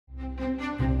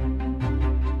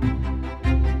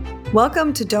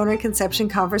Welcome to Donor Conception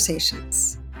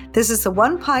Conversations. This is the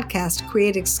one podcast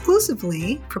created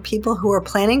exclusively for people who are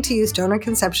planning to use donor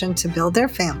conception to build their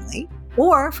family,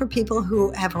 or for people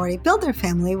who have already built their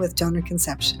family with donor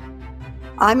conception.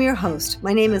 I'm your host.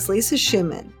 My name is Lisa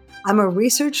Schumann. I'm a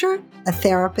researcher, a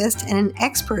therapist, and an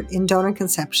expert in donor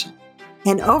conception.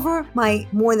 And over my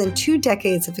more than 2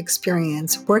 decades of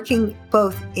experience working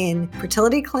both in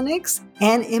fertility clinics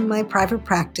and in my private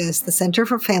practice, the Center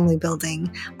for Family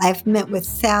Building, I've met with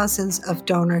thousands of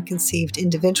donor-conceived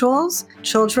individuals,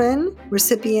 children,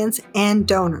 recipients, and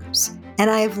donors. And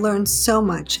I've learned so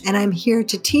much, and I'm here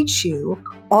to teach you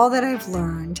all that I've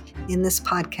learned in this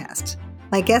podcast.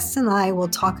 My guests and I will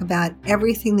talk about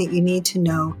everything that you need to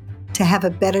know to have a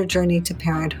better journey to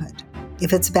parenthood.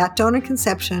 If it's about donor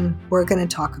conception, we're going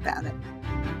to talk about it.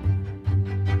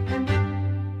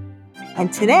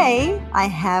 And today, I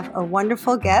have a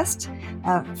wonderful guest,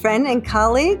 a friend and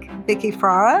colleague, Vicki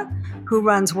Ferrara, who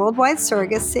runs Worldwide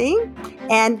Surrogacy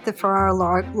and the Ferrara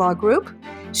Law Group.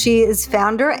 She is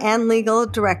founder and legal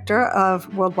director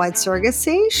of Worldwide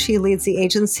Surrogacy. She leads the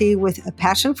agency with a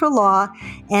passion for law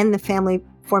and the family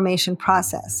formation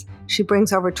process. She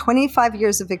brings over 25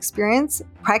 years of experience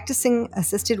practicing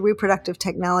assisted reproductive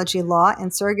technology law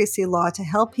and surrogacy law to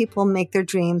help people make their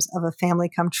dreams of a family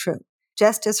come true,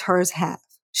 just as hers have.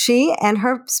 She and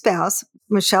her spouse,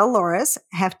 Michelle Loris,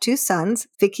 have 2 sons.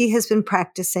 Vicki has been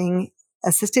practicing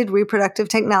assisted reproductive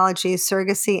technology,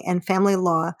 surrogacy, and family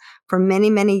law for many,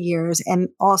 many years and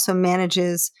also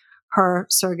manages her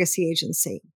surrogacy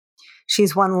agency.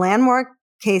 She's won landmark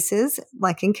cases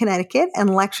like in Connecticut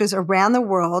and lectures around the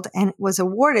world and was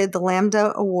awarded the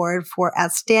Lambda Award for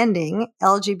Outstanding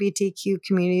LGBTQ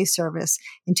Community Service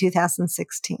in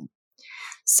 2016.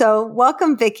 So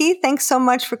welcome, Vicki. Thanks so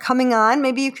much for coming on.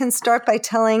 Maybe you can start by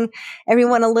telling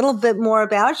everyone a little bit more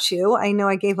about you. I know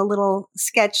I gave a little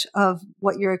sketch of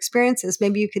what your experience is.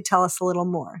 Maybe you could tell us a little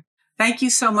more. Thank you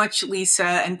so much, Lisa,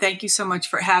 and thank you so much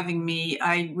for having me.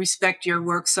 I respect your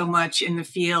work so much in the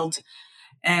field.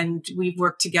 And we've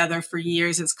worked together for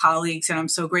years as colleagues, and I'm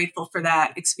so grateful for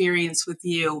that experience with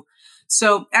you.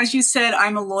 So as you said,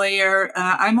 I'm a lawyer.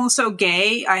 I'm also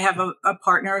gay. I have a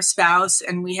partner, a spouse,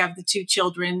 and we have the 2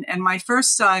 children. And my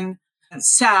first son,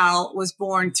 Sal, was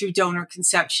born through donor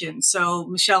conception. So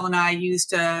Michelle and I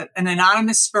used an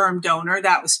anonymous sperm donor.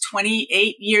 That was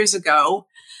 28 years ago.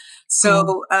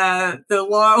 So the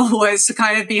law was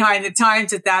kind of behind the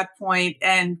times at that point,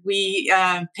 and we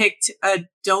picked a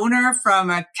donor from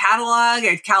a catalog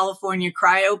at California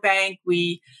Cryobank.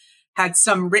 We had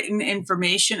some written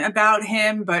information about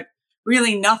him, but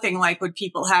really nothing like what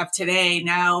people have today.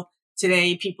 Now,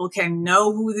 today, people can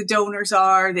know who the donors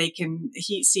are. They can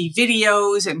see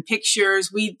videos and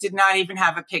pictures. We did not even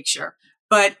have a picture.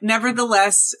 But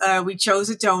nevertheless, we chose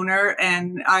a donor,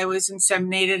 and I was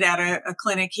inseminated at a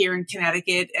clinic here in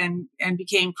Connecticut and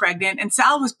became pregnant, and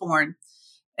Sal was born.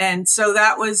 And so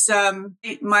that was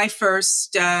my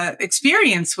first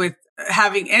experience with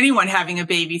anyone having a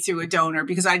baby through a donor,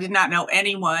 because I did not know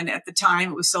anyone at the time.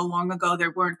 It was so long ago.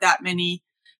 There weren't that many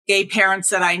gay parents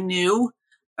that I knew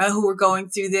who were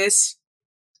going through this.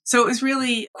 So it was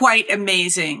really quite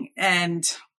amazing. And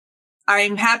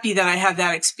I'm happy that I have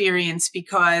that experience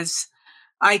because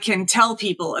I can tell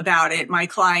people about it. My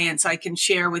clients, I can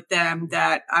share with them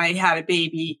that I had a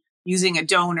baby using a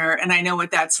donor, and I know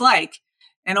what that's like.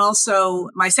 And also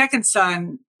my second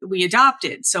son, we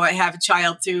adopted. So I have a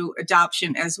child through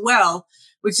adoption as well,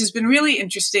 which has been really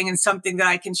interesting and something that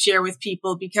I can share with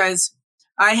people because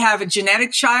I have a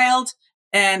genetic child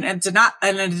and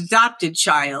an adopted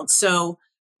child. So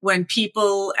when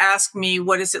people ask me,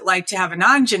 what is it like to have a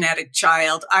non-genetic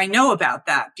child? I know about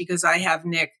that because I have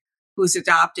Nick, who's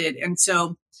adopted. And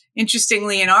so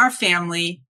interestingly, in our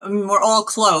family, we're all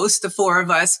close, the 4 of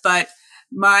us, but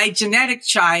my genetic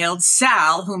child,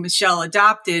 Sal, who Michelle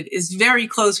adopted, is very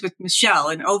close with Michelle.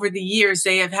 And over the years,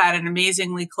 they have had an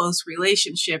amazingly close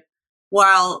relationship.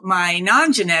 While my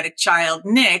non-genetic child,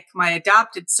 Nick, my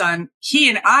adopted son, he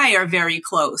and I are very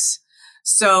close.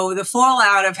 So the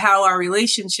fallout of how our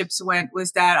relationships went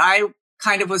was that I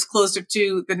kind of was closer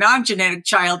to the non-genetic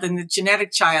child than the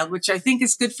genetic child, which I think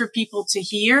is good for people to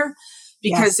hear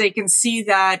because they can see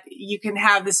that you can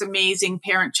have this amazing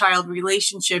parent-child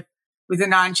relationship with a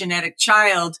non-genetic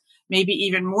child, maybe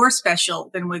even more special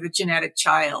than with a genetic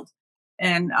child.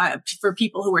 And for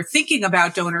people who are thinking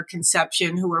about donor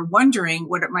conception, who are wondering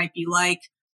what it might be like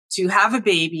to have a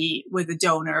baby with a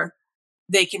donor,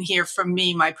 they can hear from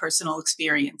me my personal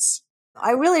experience.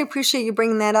 I really appreciate you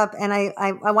bringing that up. And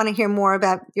I want to hear more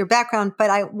about your background, but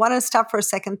I want to stop for a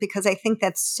second because I think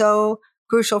that's so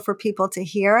crucial for people to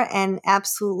hear and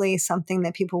absolutely something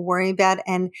that people worry about.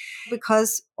 And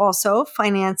because also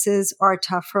finances are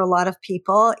tough for a lot of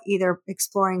people, either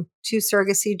exploring two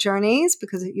surrogacy journeys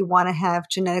because you want to have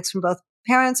genetics from both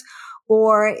parents,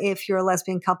 or if you're a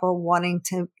lesbian couple wanting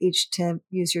to each to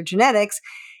use your genetics,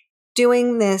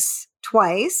 doing this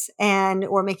twice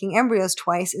or making embryos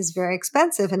twice is very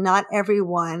expensive, and not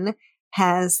everyone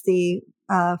has the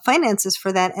finances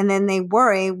for that. And then they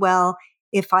worry, well,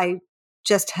 if I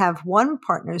just have one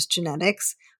partner's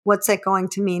genetics, what's that going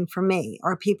to mean for me?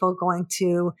 Are people going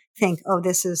to think, oh,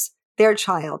 this is their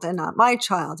child and not my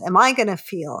child? Am I going to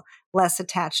feel less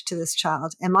attached to this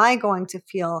child? Am I going to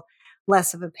feel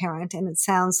less of a parent? And it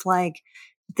sounds like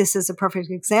this is a perfect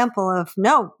example of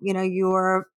no,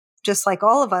 you're just like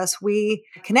all of us, we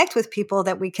connect with people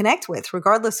that we connect with,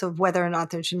 regardless of whether or not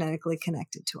they're genetically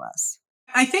connected to us.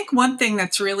 I think one thing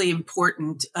that's really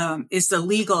important is the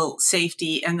legal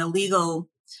safety and the legal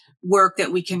work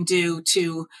that we can do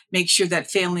to make sure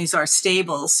that families are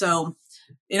stable. So,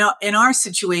 in our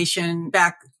situation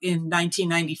back in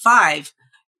 1995,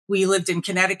 we lived in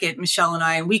Connecticut, Michelle and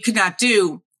I, and we could not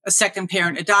do a second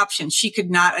parent adoption. She could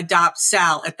not adopt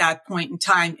Sal at that point in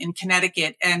time in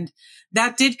Connecticut. And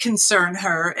that did concern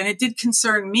her. And it did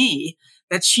concern me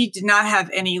that she did not have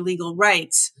any legal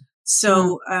rights.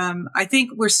 So I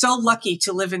think we're so lucky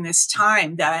to live in this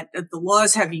time that the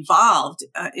laws have evolved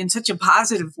in such a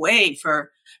positive way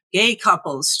for gay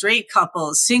couples, straight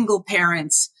couples, single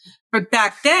parents. But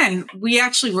back then, we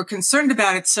actually were concerned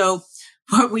about it. So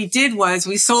what we did was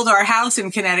we sold our house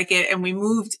in Connecticut and we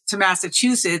moved to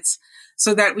Massachusetts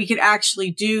so that we could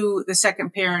actually do the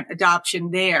second parent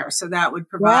adoption there. So that would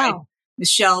provide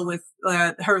Michelle with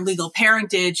her legal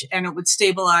parentage, and it would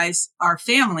stabilize our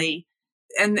family.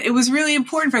 And it was really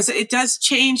important for us. It does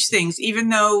change things, even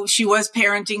though she was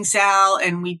parenting Sal,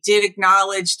 and we did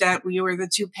acknowledge that we were the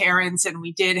two parents and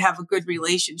we did have a good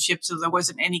relationship. So there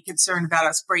wasn't any concern about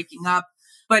us breaking up.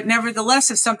 But nevertheless,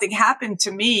 if something happened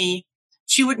to me,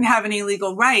 she wouldn't have any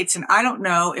legal rights. And I don't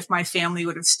know if my family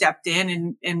would have stepped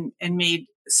in and made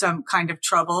some kind of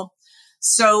trouble.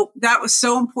 So that was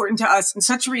so important to us and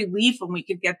such a relief when we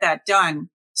could get that done.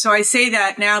 So I say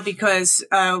that now because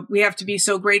we have to be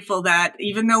so grateful that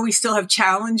even though we still have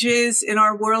challenges in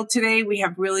our world today, we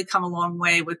have really come a long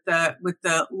way with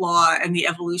the law and the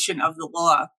evolution of the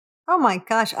law. Oh my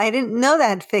gosh, I didn't know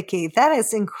that, Vicki. That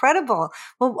is incredible.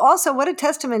 Well, also, what a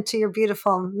testament to your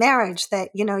beautiful marriage that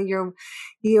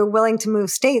you're willing to move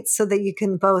states so that you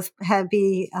can both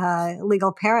be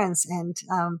legal parents, and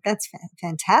that's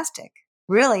fantastic.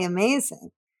 Really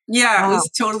amazing. Yeah, It was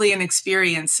totally an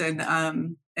experience,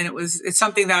 and it's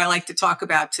something that I like to talk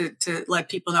about to let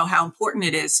people know how important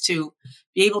it is to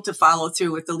be able to follow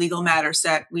through with the legal matters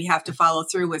that we have to follow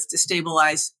through with to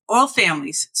stabilize all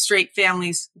families, straight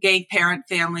families, gay parent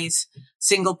families,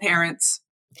 single parents.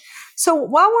 So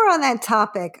while we're on that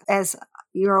topic, as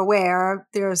you're aware,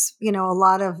 there's, a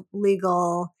lot of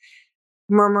legal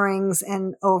murmurings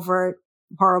and overt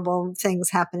horrible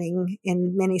things happening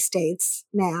in many states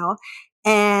now.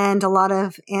 And a lot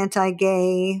of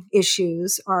anti-gay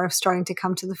issues are starting to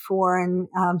come to the fore. And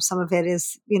some of it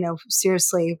is,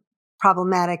 seriously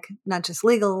problematic, not just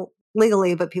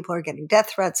legally, but people are getting death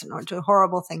threats and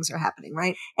horrible things are happening,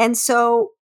 right? And so,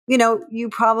 you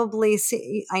probably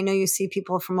I know you see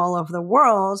people from all over the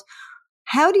world.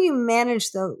 How do you manage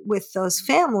with those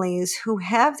families who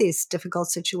have these difficult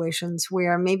situations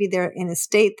where maybe they're in a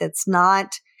state that's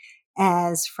not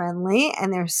as friendly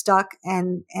and they're stuck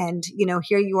and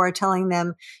here you are telling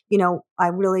them, I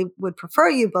really would prefer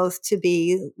you both to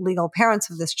be legal parents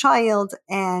of this child,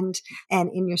 and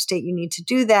in your state you need to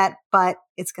do that, but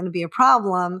it's going to be a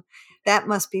problem. That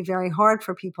must be very hard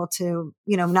for people to,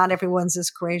 not everyone's as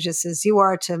courageous as you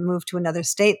are to move to another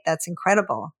state. That's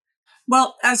incredible.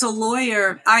 Well, as a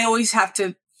lawyer, I always have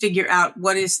to figure out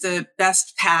what is the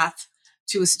best path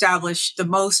to establish the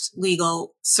most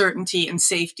legal certainty and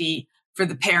safety for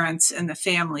the parents and the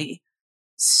family.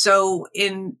 So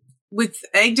with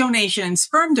egg donation and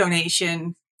sperm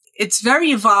donation, it's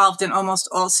very evolved in almost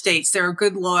all states. There are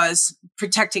good laws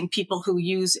protecting people who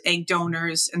use egg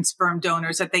donors and sperm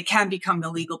donors, that they can become the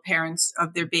legal parents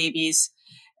of their babies.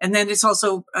 And then there's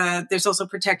also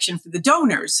protection for the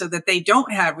donors so that they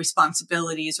don't have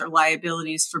responsibilities or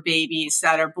liabilities for babies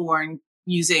that are born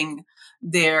using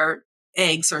their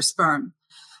eggs or sperm.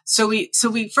 So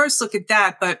we first look at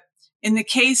that. But in the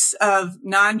case of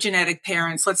non-genetic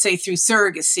parents, let's say through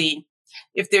surrogacy,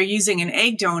 if they're using an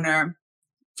egg donor,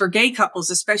 for gay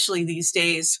couples, especially these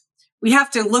days, we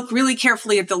have to look really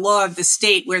carefully at the law of the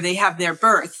state where they have their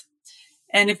birth.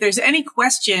 And if there's any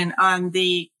question on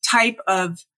the type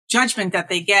of judgment that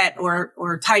they get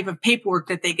or type of paperwork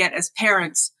that they get as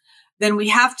parents, then we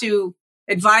have to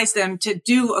advise them to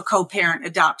do a co-parent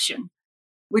adoption,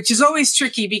 which is always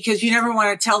tricky because you never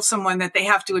want to tell someone that they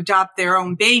have to adopt their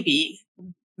own baby.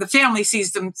 The family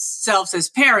sees themselves as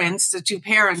parents, the two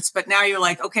parents, but now you're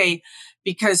like, okay,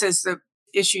 because as the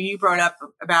issue you brought up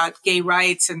about gay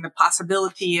rights and the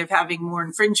possibility of having more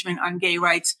infringement on gay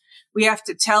rights, we have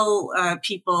to tell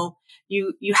people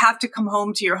you have to come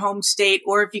home to your home state,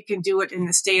 or if you can do it in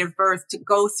the state of birth, to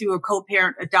go through a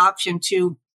co-parent adoption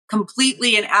to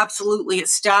completely and absolutely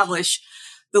establish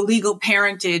the legal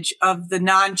parentage of the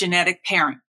non-genetic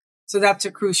parent. So that's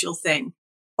a crucial thing.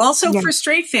 Also, for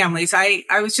straight families, I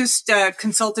was just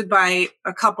consulted by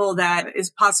a couple that is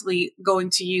possibly going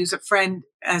to use a friend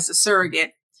as a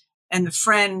surrogate. And the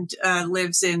friend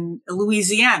lives in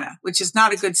Louisiana, which is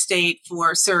not a good state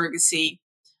for surrogacy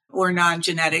or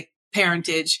non-genetic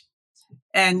parentage.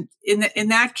 And in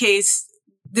that case,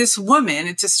 this woman,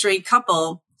 it's a straight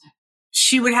couple,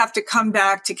 she would have to come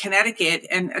back to Connecticut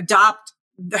and adopt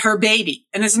her baby.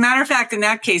 And as a matter of fact, in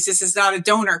that case, this is not a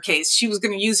donor case. She was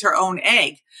going to use her own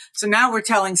egg. So now we're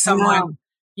telling someone,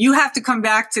 you have to come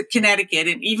back to Connecticut.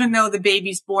 And even though the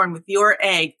baby's born with your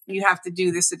egg, you have to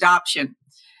do this adoption.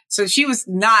 So she was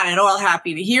not at all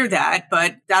happy to hear that,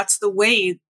 but that's the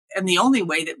way and the only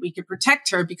way that we could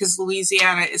protect her, because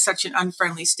Louisiana is such an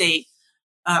unfriendly state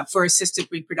for assisted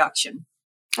reproduction.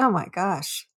 Oh my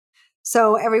gosh.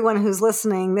 So everyone who's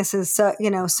listening, this is so,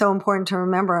 so important to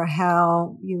remember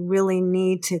how you really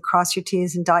need to cross your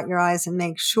T's and dot your I's and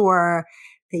make sure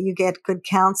that you get good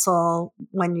counsel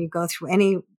when you go through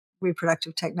any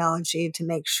reproductive technology, to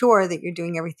make sure that you're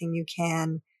doing everything you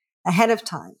can ahead of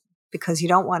time, because you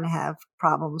don't want to have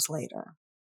problems later.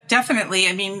 Definitely.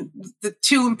 I mean, the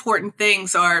two important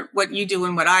things are what you do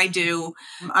and what I do.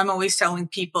 I'm always telling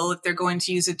people, if they're going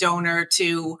to use a donor,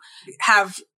 to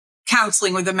have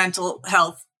counseling with a mental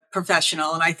health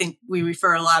professional. And I think we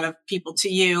refer a lot of people to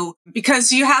you,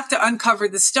 because you have to uncover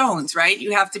the stones, right?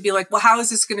 You have to be like, well, how is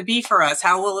this going to be for us?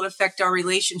 How will it affect our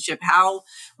relationship? How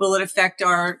will it affect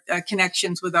our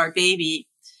connections with our baby?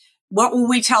 What will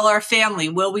we tell our family?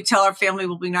 Will we tell our family?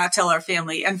 Will we not tell our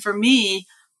family? And for me,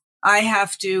 I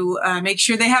have to make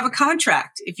sure they have a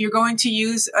contract. If you're going to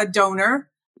use a donor,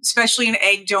 especially an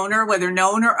egg donor, whether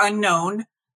known or unknown,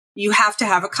 you have to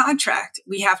have a contract.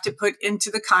 We have to put into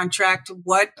the contract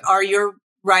what are your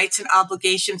rights and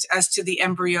obligations as to the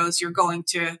embryos you're going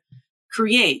to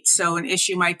create. So an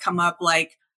issue might come up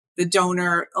like the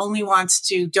donor only wants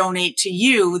to donate to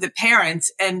you, the parents,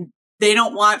 and they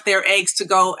don't want their eggs to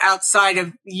go outside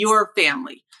of your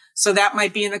family. So that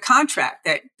might be in the contract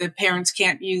that the parents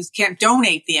can't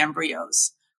donate the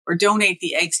embryos or donate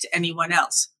the eggs to anyone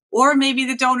else. Or maybe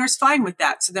the donor's fine with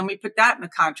that. So then we put that in the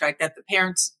contract, that the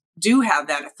parents do have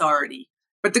that authority.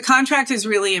 But the contract is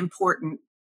really important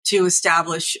to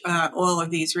establish all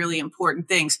of these really important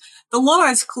things. The law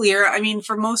is clear. I mean,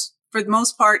 for the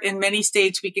most part, in many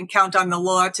states, we can count on the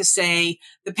law to say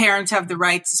the parents have the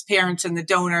rights as parents and the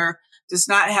donor does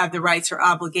not have the rights or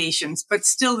obligations. But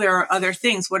still, there are other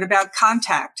things. What about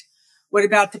contact? What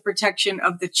about the protection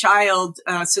of the child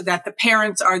so that the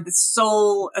parents are the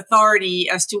sole authority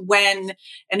as to when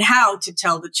and how to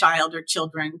tell the child or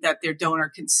children that their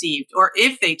donor conceived, or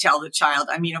if they tell the child?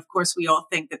 I mean, of course, we all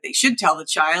think that they should tell the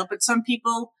child, but some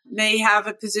people may have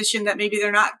a position that maybe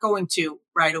they're not going to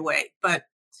right away. But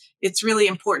it's really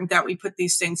important that we put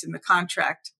these things in the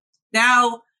contract.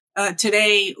 Now,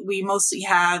 today, we mostly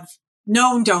have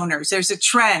known donors. There's a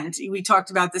trend. We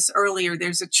talked about this earlier.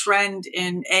 There's a trend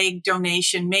in egg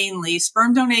donation, mainly.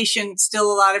 Sperm donation,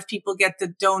 still a lot of people get the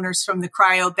donors from the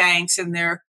cryobanks and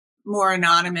they're more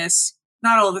anonymous.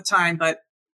 Not all the time, but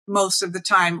most of the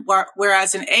time.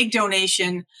 Whereas in egg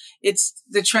donation,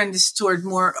 the trend is toward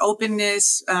more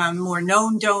openness, more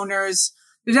known donors.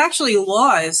 There's actually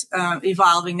laws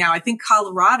evolving now. I think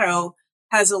Colorado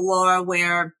has a law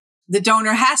where the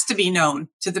donor has to be known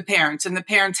to the parents and the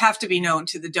parents have to be known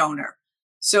to the donor.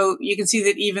 So you can see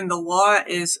that even the law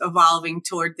is evolving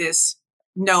toward this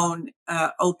known,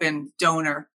 open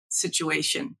donor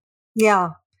situation. Yeah.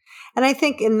 And I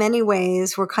think in many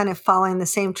ways, we're kind of following the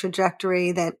same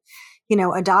trajectory that,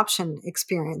 adoption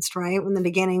experienced, right? In the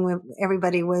beginning, when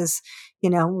everybody was,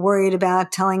 worried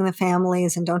about telling the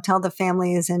families and don't tell the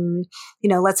families and,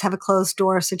 let's have a closed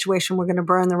door situation. We're going to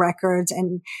burn the records.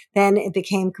 And then it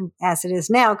became, as it is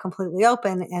now, completely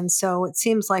open. And so it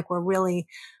seems like we're really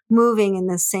moving in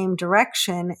the same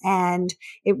direction. And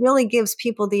it really gives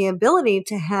people the ability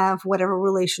to have whatever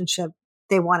relationship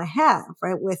they want to have,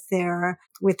 right, with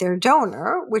their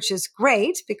donor, which is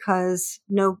great because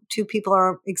no two people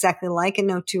are exactly alike and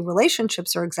no two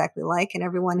relationships are exactly alike, and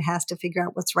everyone has to figure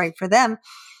out what's right for them.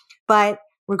 But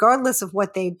regardless of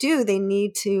what they do, they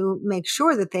need to make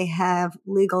sure that they have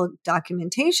legal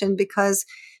documentation because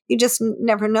you just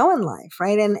never know in life,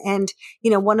 right? And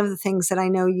one of the things that I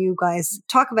know you guys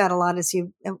talk about a lot is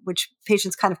which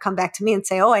patients kind of come back to me and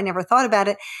say, "Oh, I never thought about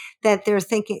it," that they're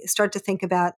start to think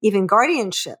about even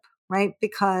guardianship, right?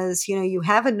 Because, you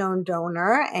have a known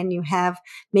donor and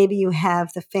maybe you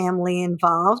have the family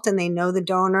involved and they know the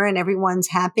donor and everyone's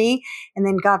happy. And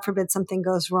then God forbid something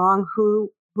goes wrong.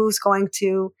 Who's going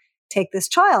to take this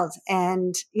child?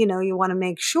 And, you want to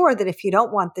make sure that if you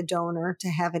don't want the donor to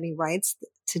have any rights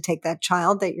to take that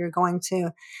child, that you're going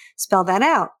to spell that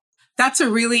out. That's a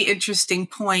really interesting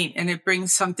point, and it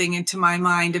brings something into my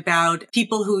mind about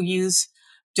people who use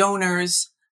donors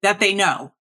that they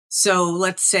know. So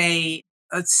let's say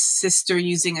a sister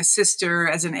using a sister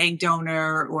as an egg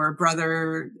donor, or a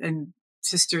brother and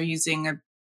sister using a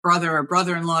brother or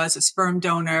brother-in-law as a sperm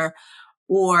donor,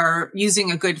 or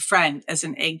using a good friend as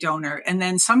an egg donor. And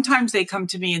then sometimes they come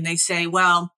to me and they say,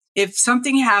 well, if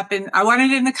something happened, I want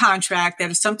it in the contract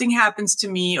that if something happens to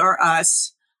me or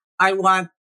us, I want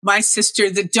my sister,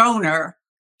 the donor,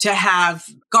 to have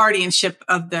guardianship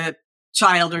of the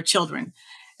child or children.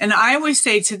 And I always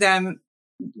say to them,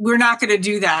 we're not going to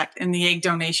do that in the egg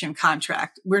donation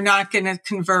contract. We're not going to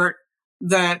convert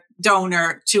the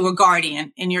donor to a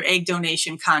guardian in your egg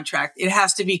donation contract. It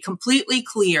has to be completely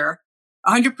clear,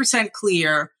 100%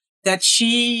 clear, that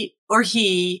she or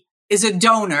he is a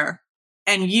donor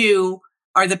and you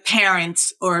are the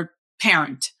parents or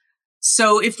parent.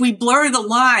 So if we blur the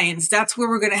lines, that's where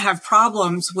we're going to have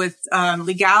problems with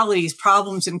legalities,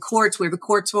 problems in courts where the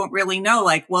courts won't really know,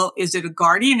 like, well, is it a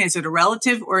guardian? Is it a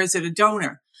relative? Or is it a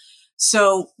donor?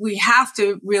 So we have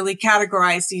to really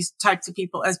categorize these types of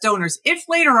people as donors. If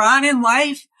later on in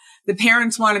life, the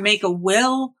parents want to make a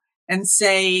will and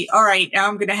say, all right, now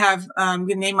I'm going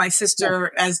to name my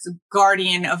sister as the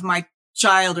guardian of my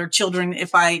child or children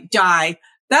if I die,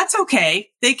 that's okay.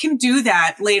 They can do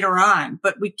that later on,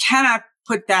 but we cannot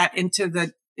put that into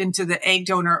the egg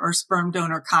donor or sperm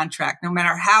donor contract, no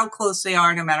matter how close they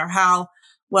are, no matter how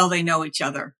well they know each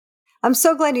other. I'm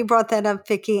so glad you brought that up,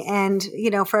 Vicki. And,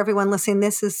 for everyone listening,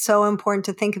 this is so important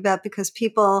to think about because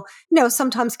people,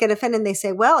 sometimes get offended and they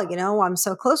say, well, I'm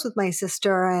so close with my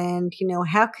sister and,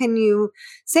 how can you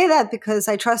say that? Because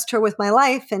I trust her with my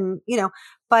life and,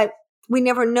 but we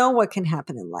never know what can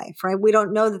happen in life, right? We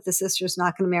don't know that the sister's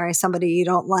not going to marry somebody you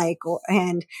don't like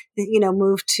and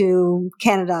move to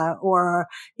Canada or,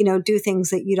 do things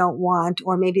that you don't want,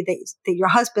 or maybe that your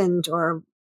husband or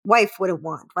wife wouldn't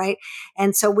want, right?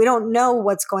 And so we don't know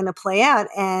what's going to play out.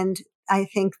 And I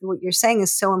think what you're saying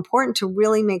is so important to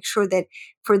really make sure that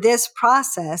for this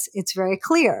process, it's very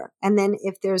clear. And then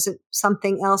if there's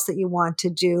something else that you want to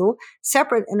do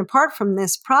separate and apart from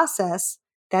this process,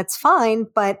 that's fine,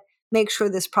 but make sure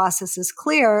this process is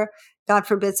clear. God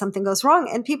forbid something goes wrong.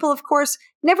 And people, of course,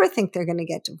 never think they're going to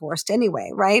get divorced anyway,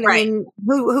 right? Right. I mean,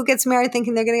 who gets married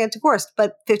thinking they're going to get divorced?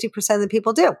 But 50% of the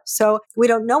people do. So we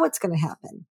don't know what's going to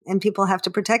happen. And people have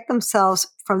to protect themselves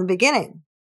from the beginning.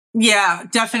 Yeah,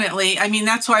 definitely. I mean,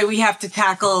 that's why we have to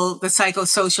tackle the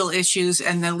psychosocial issues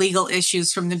and the legal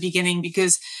issues from the beginning,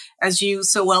 because as you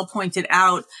so well pointed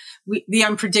out, the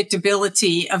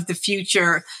unpredictability of the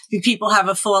future. Do people have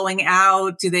a falling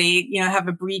out? Do they, have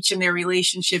a breach in their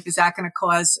relationship? Is that going to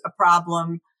cause a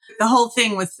problem? The whole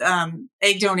thing with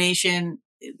egg donation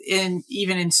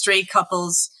even in straight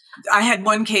couples. I had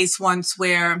one case once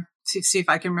where, to see if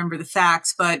I can remember the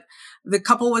facts, but the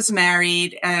couple was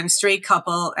married and a straight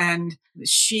couple, and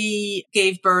she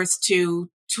gave birth to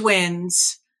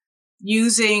twins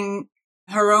using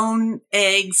her own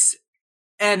eggs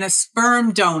and a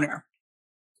sperm donor.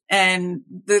 And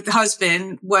the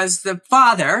husband was the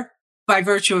father by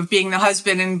virtue of being the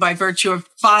husband and by virtue of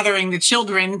fathering the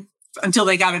children until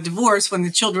they got a divorce. When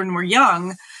the children were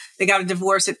young, they got a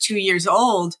divorce at 2 years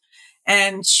old.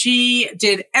 And she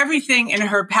did everything in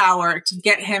her power to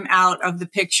get him out of the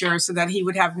picture so that he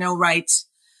would have no rights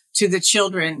to the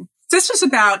children. This was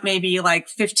about maybe like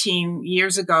 15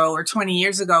 years ago or 20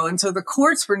 years ago. And so the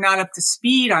courts were not up to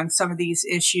speed on some of these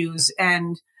issues.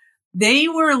 And they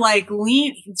were like,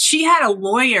 she had a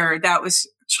lawyer that was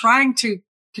trying to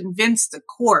convince the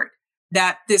court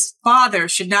that this father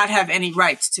should not have any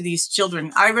rights to these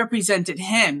children. I represented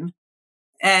him,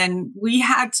 and we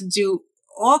had to do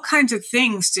all kinds of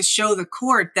things to show the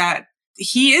court that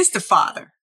he is the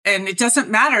father And it doesn't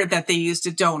matter that they used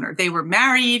a donor. They were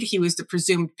married. He was the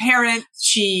presumed parent.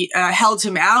 She held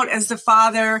him out as the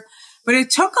father. But it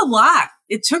took a lot.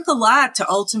 It took a lot to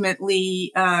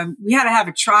ultimately, we had to have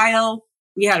a trial.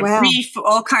 We had a Wow. brief,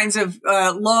 all kinds of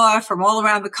law from all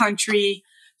around the country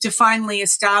to finally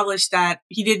establish that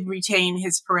he did retain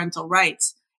his parental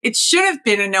rights. It should have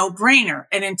been a no-brainer.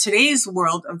 And in today's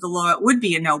world of the law, it would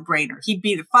be a no-brainer. He'd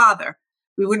be the father.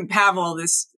 We wouldn't have all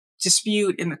this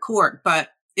dispute in the court. But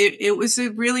it was a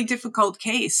really difficult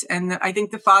case. And I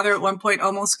think the father at one point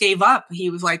almost gave up. He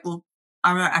was like, well,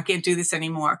 I can't do this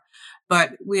anymore.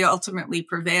 But we ultimately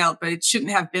prevailed. But it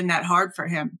shouldn't have been that hard for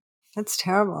him. That's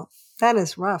terrible. That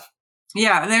is rough.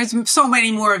 Yeah, there's so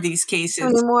many more of these cases. So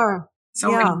many more.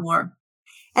 So many more.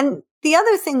 And the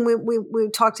other thing we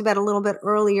talked about a little bit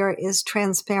earlier is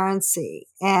transparency.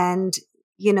 And,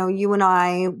 you and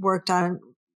I worked on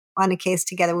a case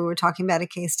together. We were talking about a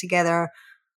case together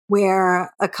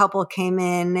where a couple came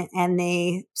in and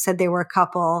they said they were a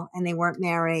couple and they weren't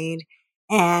married.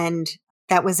 And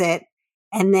that was it.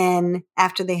 And then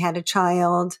after they had a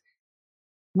child,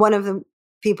 one of the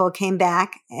people came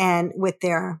back and with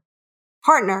their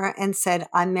partner and said,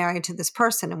 I'm married to this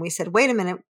person. And we said, wait a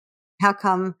minute, how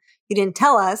come you didn't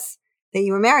tell us that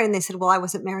you were married? And they said, well, I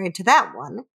wasn't married to that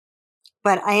one,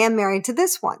 but I am married to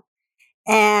this one.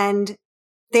 And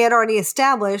they had already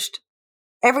established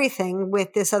everything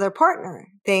with this other partner.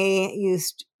 They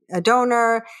used a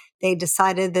donor. They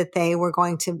decided that they were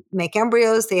going to make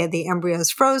embryos. They had the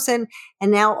embryos frozen.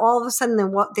 And now all of a sudden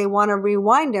they want to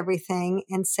rewind everything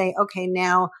and say, okay,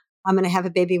 now I'm going to have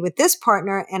a baby with this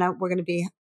partner and we're going to be,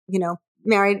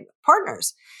 married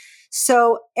partners.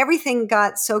 So everything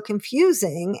got so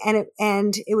confusing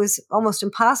and it was almost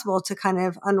impossible to kind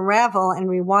of unravel and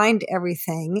rewind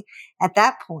everything at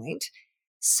that point.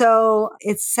 So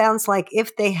it sounds like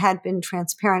if they had been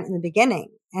transparent in the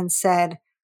beginning and said,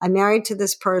 I'm married to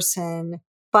this person,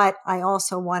 but I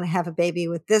also want to have a baby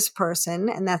with this person.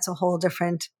 And that's a whole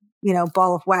different,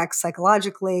 ball of wax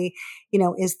psychologically,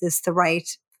 is this the right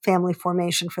family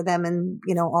formation for them and,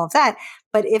 all of that.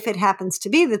 But if it happens to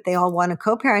be that they all want a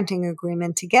co-parenting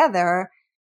agreement together,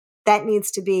 that needs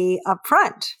to be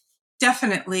upfront.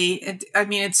 Definitely.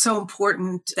 It's so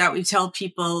important that we tell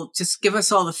people, just give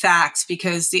us all the facts,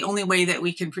 because the only way that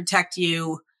we can protect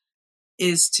you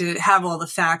is to have all the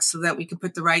facts so that we can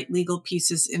put the right legal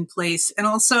pieces in place. And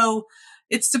also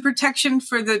it's the protection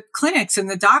for the clinics and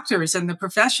the doctors and the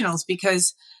professionals,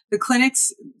 because the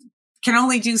clinics can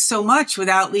only do so much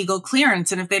without legal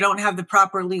clearance. And if they don't have the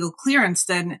proper legal clearance,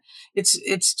 then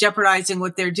it's jeopardizing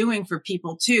what they're doing for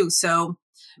people too. So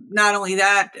not only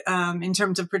that, in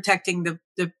terms of protecting the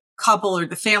couple or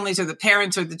the families or the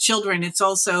parents or the children, it's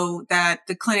also that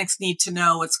the clinics need to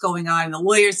know what's going on and the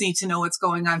lawyers need to know what's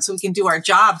going on so we can do our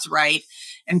jobs right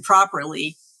and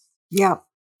properly. Yeah,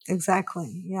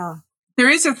 exactly. Yeah. There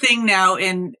is a thing now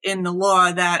in the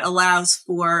law that allows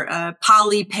for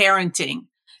polyparenting.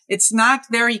 It's not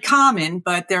very common,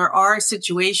 but there are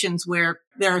situations where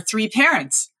there are three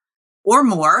parents or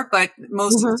more, but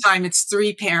most of the time it's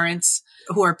three parents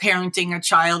who are parenting a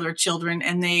child or children,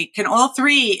 and they can all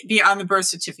three be on the birth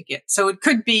certificate. So it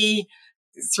could be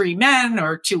three men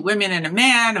or two women and a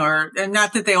man, and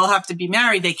not that they all have to be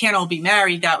married. They can't all be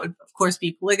married. That would, of course,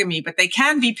 be polygamy, but they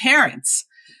can be parents.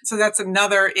 So that's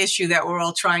another issue that we're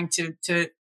all trying to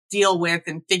deal with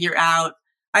and figure out.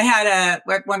 I had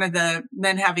at one of the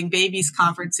Men Having Babies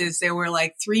conferences, there were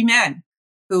like three men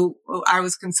who I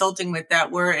was consulting with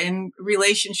that were in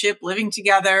relationship, living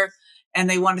together, and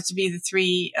they wanted to be the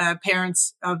three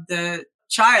parents of the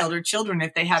child or children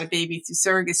if they had a baby through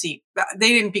surrogacy. They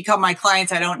didn't become my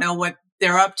clients. I don't know what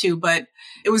they're up to, but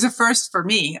it was a first for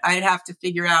me. I'd have to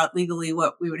figure out legally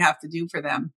what we would have to do for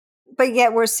them. But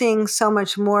yet we're seeing so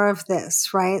much more of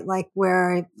this, right? Like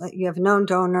where you have a known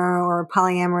donor or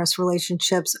polyamorous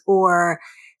relationships or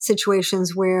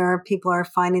situations where people are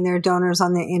finding their donors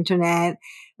on the internet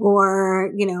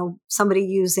or, somebody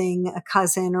using a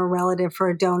cousin or relative for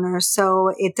a donor.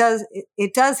 So it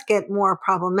does get more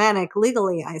problematic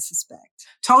legally, I suspect.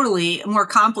 Totally more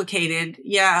complicated.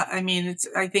 Yeah.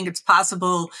 I think it's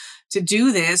possible to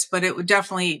do this, but it would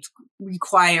definitely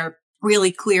require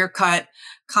really clear-cut,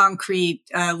 concrete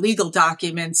legal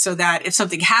documents so that if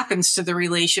something happens to the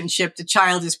relationship, the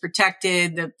child is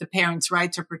protected, the parents'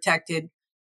 rights are protected.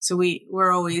 So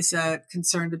we're always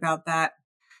concerned about that.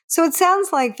 So it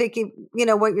sounds like, Vicki,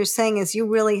 what you're saying is you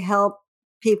really help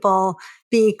people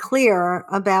be clear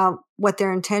about what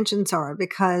their intentions are,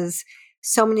 because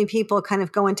so many people kind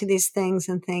of go into these things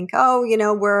and think, oh,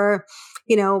 we're,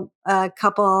 a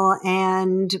couple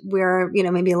and we're,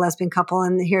 maybe a lesbian couple.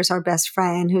 And here's our best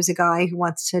friend who's a guy who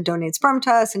wants to donate sperm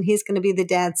to us. And he's going to be the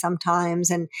dad sometimes.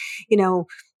 And,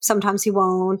 sometimes he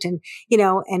won't. And,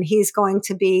 and he's going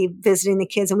to be visiting the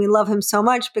kids. And we love him so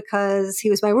much because he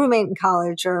was my roommate in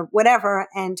college or whatever.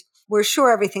 And we're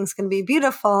sure everything's going to be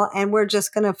beautiful and we're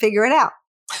just going to figure it out.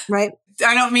 Right.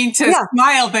 I don't mean to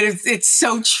smile, but it's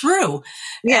so true.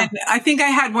 Yeah. And I think I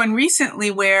had one recently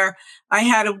where I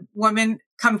had a woman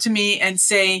come to me and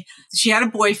say she had a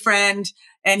boyfriend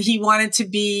and he wanted to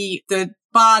be the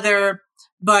father,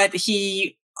 but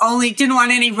he only didn't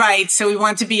want any rights. So he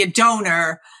wanted to be a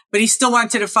donor, but he still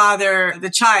wanted to father the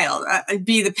child,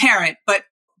 be the parent, but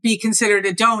be considered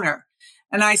a donor.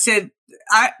 And I said,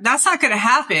 that's not going to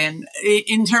happen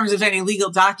in terms of any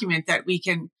legal document that we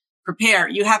can prepare.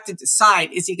 You have to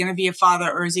decide, is he going to be a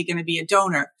father or is he going to be a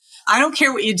donor? I don't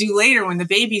care what you do later when the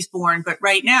baby's born, but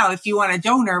right now, if you want a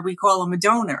donor, we call him a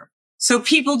donor. So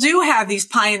people do have these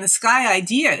pie in the sky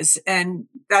ideas. And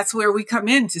that's where we come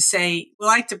in to say, we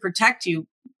like to protect you.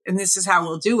 And this is how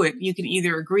we'll do it. You can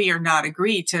either agree or not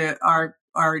agree to our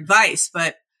advice,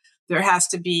 but there has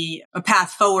to be a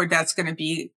path forward that's going to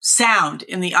be sound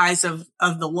in the eyes of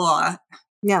the law.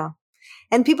 Yeah.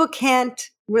 And people can't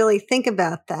really think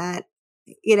about that,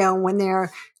 when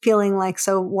they're feeling like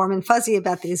so warm and fuzzy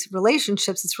about these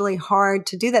relationships. It's really hard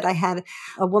to do that. I had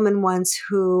a woman once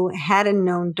who had a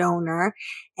known donor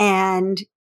and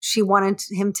she wanted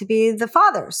him to be the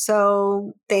father.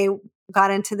 So they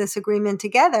got into this agreement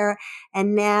together.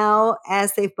 And now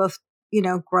as they've both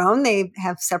grown, they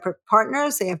have separate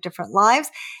partners, they have different lives.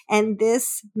 And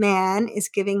this man is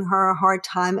giving her a hard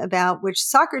time about which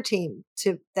soccer team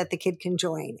that the kid can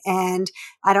join. And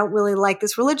I don't really like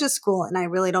this religious school. And I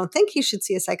really don't think he should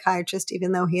see a psychiatrist,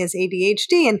 even though he has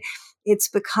ADHD. And it's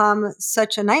become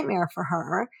such a nightmare for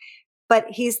her. But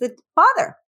he's the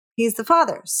father. He's the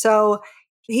father. So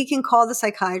he can call the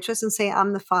psychiatrist and say,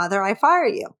 I'm the father, I fire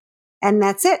you. And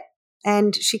that's it.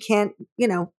 And she can't,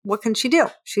 what can she do?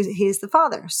 He's the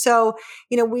father. So,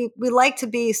 we like to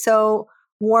be so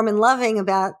warm and loving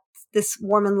about this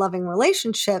warm and loving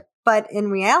relationship. But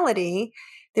in reality,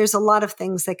 there's a lot of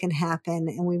things that can happen.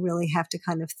 And we really have to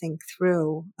kind of think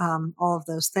through all of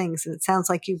those things. And it sounds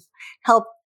like you've helped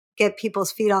get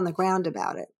people's feet on the ground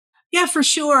about it. Yeah, for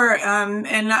sure.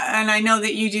 And I know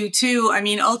that you do too. I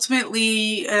mean,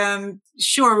 ultimately,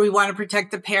 sure, we want to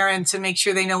protect the parents and make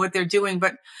sure they know what they're doing,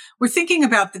 but we're thinking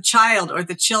about the child or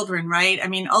the children, right? I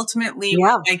mean, ultimately,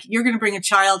 like you're going to bring a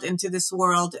child into this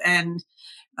world and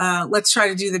let's try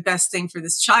to do the best thing for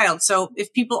this child. So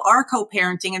if people are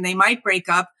co-parenting and they might break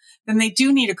up, then they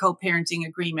do need a co-parenting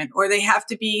agreement, or they have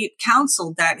to be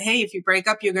counseled that, hey, if you break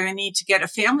up, you're going to need to get a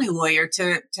family lawyer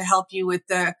to help you with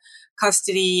the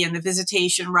custody and the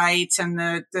visitation rights and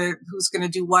the who's going to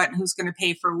do what and who's going to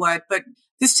pay for what. But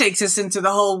this takes us into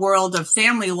the whole world of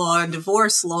family law and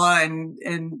divorce law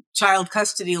and child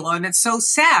custody law. And it's so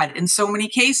sad in so many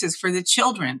cases for the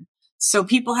children. So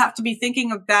people have to be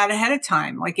thinking of that ahead of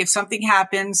time. Like if something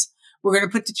happens, we're going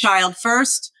to put the child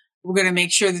first. We're going to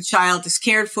make sure the child is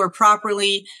cared for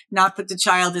properly, not put the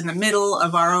child in the middle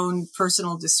of our own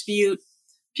personal dispute.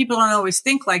 People don't always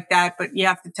think like that, but you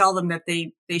have to tell them that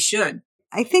they should.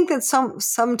 I think that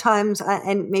sometimes,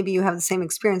 and maybe you have the same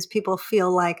experience, people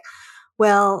feel like,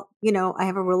 well, I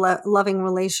have a loving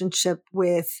relationship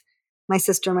with my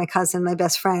sister, my cousin, my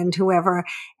best friend, whoever,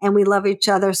 and we love each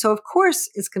other. So of course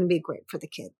it's going to be great for the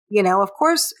kid. Of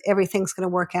course everything's going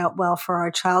to work out well for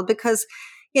our child because,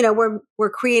 we're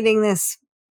creating this,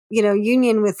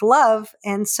 union with love.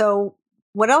 And so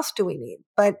what else do we need?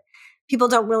 But people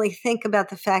don't really think about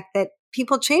the fact that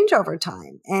people change over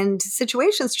time and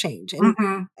situations change.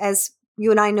 And as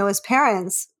you and I know as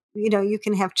parents, you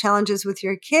can have challenges with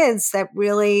your kids that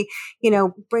really,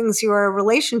 brings your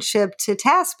relationship to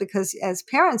task because as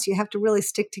parents, you have to really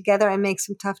stick together and make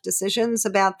some tough decisions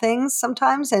about things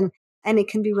sometimes. And it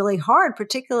can be really hard,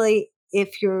 particularly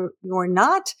if you're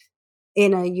not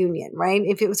in a union, right?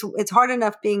 It's hard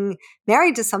enough being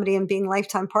married to somebody and being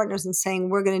lifetime partners and saying,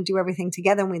 we're going to do everything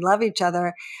together and we love each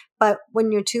other. But when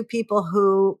you're two people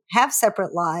who have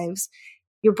separate lives,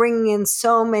 you're bringing in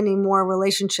so many more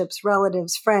relationships,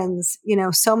 relatives, friends,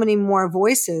 so many more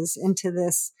voices into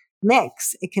this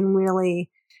mix. It can really,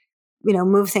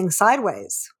 move things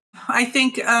sideways. I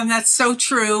think that's so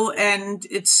true. And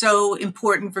it's so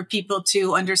important for people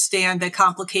to understand that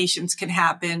complications can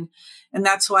happen. And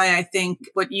that's why I think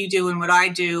what you do and what I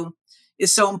do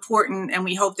is so important. And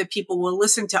we hope that people will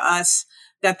listen to us,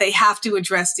 that they have to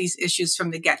address these issues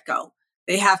from the get-go.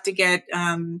 They have to get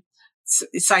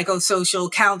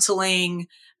psychosocial counseling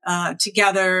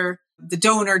together. The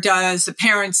donor does, the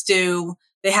parents do.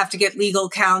 They have to get legal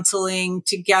counseling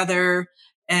together,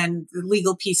 and the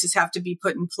legal pieces have to be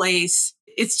put in place.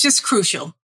 It's just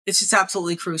crucial. It's just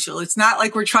absolutely crucial. It's not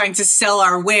like we're trying to sell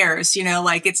our wares,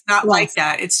 like it's not like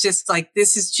that. It's just like,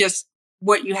 this is just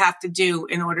what you have to do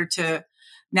in order to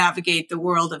navigate the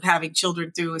world of having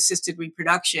children through assisted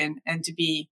reproduction and to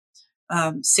be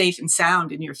safe and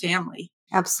sound in your family.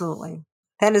 Absolutely.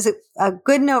 That is a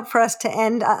good note for us to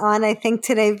end on, I think,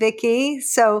 today, Vicki.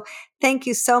 So thank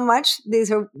you so much.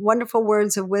 These are wonderful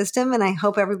words of wisdom, and I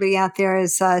hope everybody out there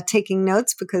is taking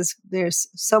notes, because there's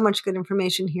so much good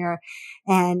information here.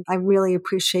 And I really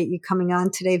appreciate you coming on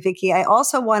today, Vicki. I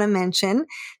also want to mention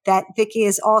that Vicki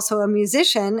is also a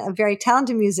musician, a very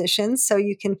talented musician. So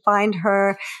you can find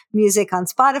her music on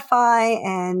Spotify.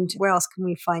 And where else can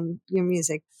we find your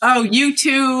music? Oh,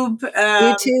 YouTube.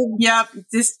 YouTube. Yep.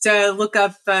 Just look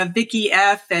up Vicki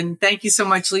F. And thank you so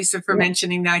much, Lisa, for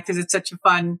mentioning that, because it's such a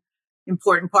fun,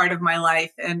 important part of my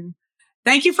life. And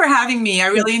thank you for having me. I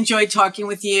really enjoyed talking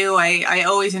with you. I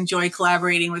always enjoy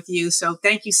collaborating with you. So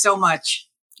thank you so much.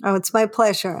 Oh, it's my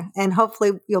pleasure. And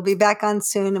hopefully you'll be back on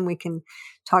soon and we can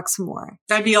talk some more.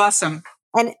 That'd be awesome.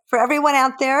 And for everyone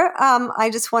out there, I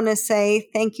just want to say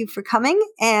thank you for coming.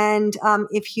 And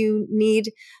if you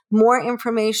need more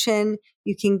information,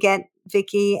 you can get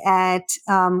Vicki at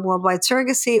Worldwide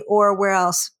Surrogacy, or where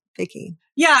else, Vicki?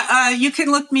 Yeah, you can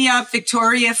look me up,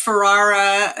 Victoria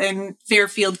Ferrara in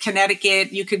Fairfield,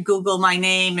 Connecticut. You could Google my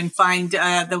name and find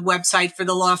the website for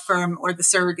the law firm or the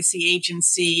surrogacy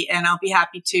agency, and I'll be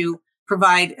happy to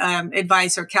provide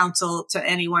advice or counsel to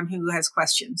anyone who has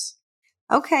questions.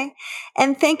 Okay.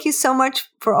 And thank you so much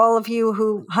for all of you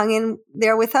who hung in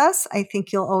there with us. I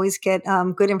think you'll always get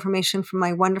good information from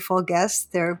my wonderful guests.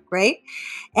 They're great.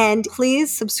 And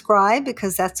please subscribe,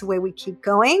 because that's the way we keep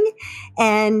going.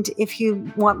 And if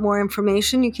you want more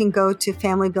information, you can go to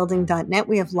familybuilding.net.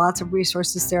 We have lots of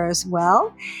resources there as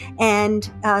well.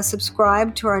 And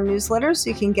subscribe to our newsletter so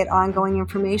you can get ongoing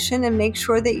information, and make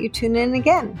sure that you tune in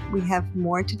again. We have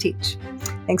more to teach.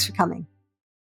 Thanks for coming.